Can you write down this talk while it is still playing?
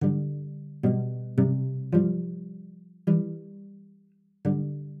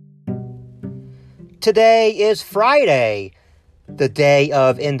Today is Friday, the day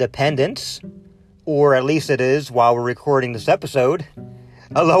of independence, or at least it is while we're recording this episode.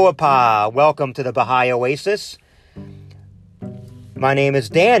 Aloha, welcome to the Baha'i Oasis. My name is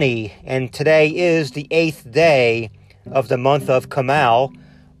Danny, and today is the 8th day of the month of Kamal,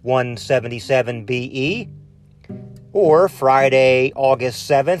 177 BE, or Friday, August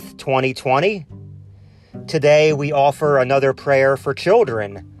 7th, 2020. Today we offer another prayer for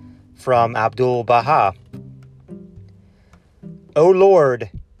children from Abdul Baha. O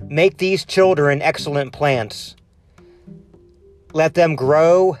Lord, make these children excellent plants. Let them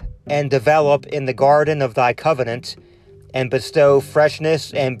grow and develop in the garden of thy covenant, and bestow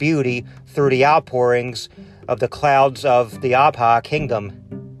freshness and beauty through the outpourings of the clouds of the Abha kingdom.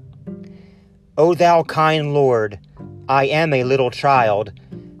 O thou kind Lord, I am a little child.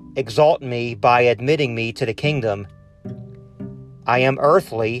 Exalt me by admitting me to the kingdom. I am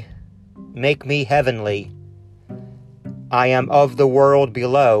earthly, make me heavenly. I am of the world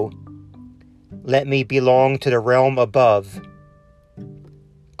below. Let me belong to the realm above.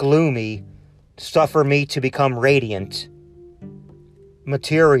 Gloomy, suffer me to become radiant.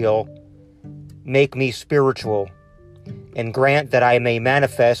 Material, make me spiritual, and grant that I may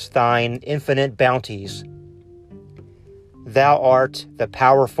manifest thine infinite bounties. Thou art the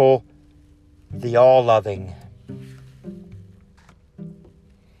powerful, the all-loving.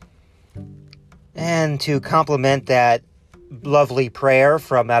 And to complement that lovely prayer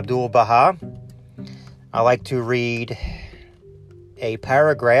from Abdul Baha, I like to read a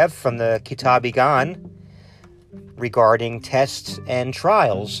paragraph from the Kitab-i-Gan regarding tests and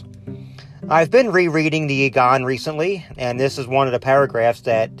trials. I've been rereading the Igan recently, and this is one of the paragraphs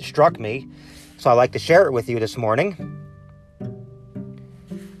that struck me, so I'd like to share it with you this morning.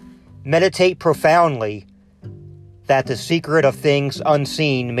 Meditate profoundly, that the secret of things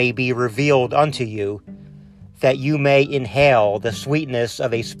unseen may be revealed unto you, that you may inhale the sweetness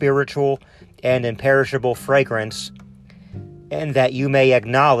of a spiritual and imperishable fragrance, and that you may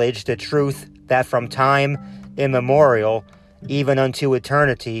acknowledge the truth that from time immemorial, even unto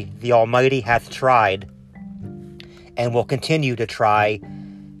eternity, the Almighty hath tried, and will continue to try,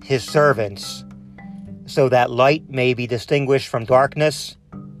 his servants, so that light may be distinguished from darkness,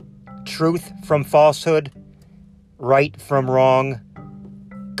 truth from falsehood, right from wrong,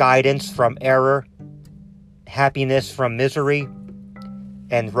 guidance from error, happiness from misery,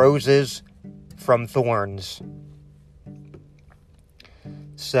 and roses from thorns.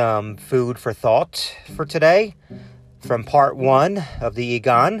 Some food for thought for today from part 1 of the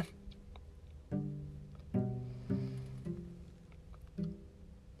Igan.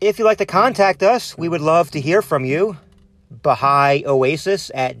 If you'd like to contact us, we would love to hear from you.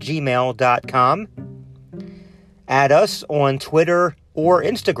 BahaiOasis@gmail.com. Add us on Twitter or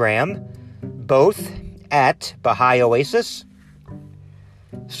Instagram, both at Baha'i Oasis.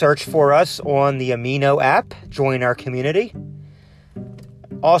 Search for us on the Amino app. Join our community.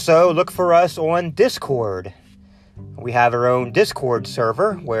 Also, look for us on Discord. We have our own Discord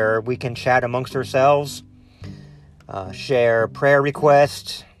server where we can chat amongst ourselves, share prayer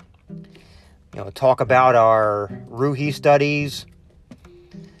requests, talk about our Ruhi studies,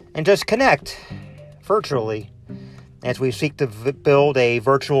 and just connect virtually as we seek to build a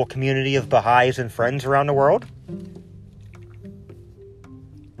virtual community of Baha'is and friends around the world.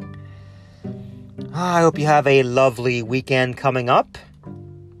 I hope you have a lovely weekend coming up.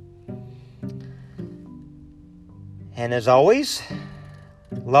 And as always,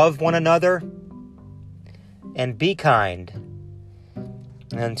 love one another and be kind.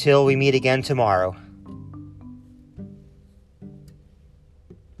 Until we meet again tomorrow.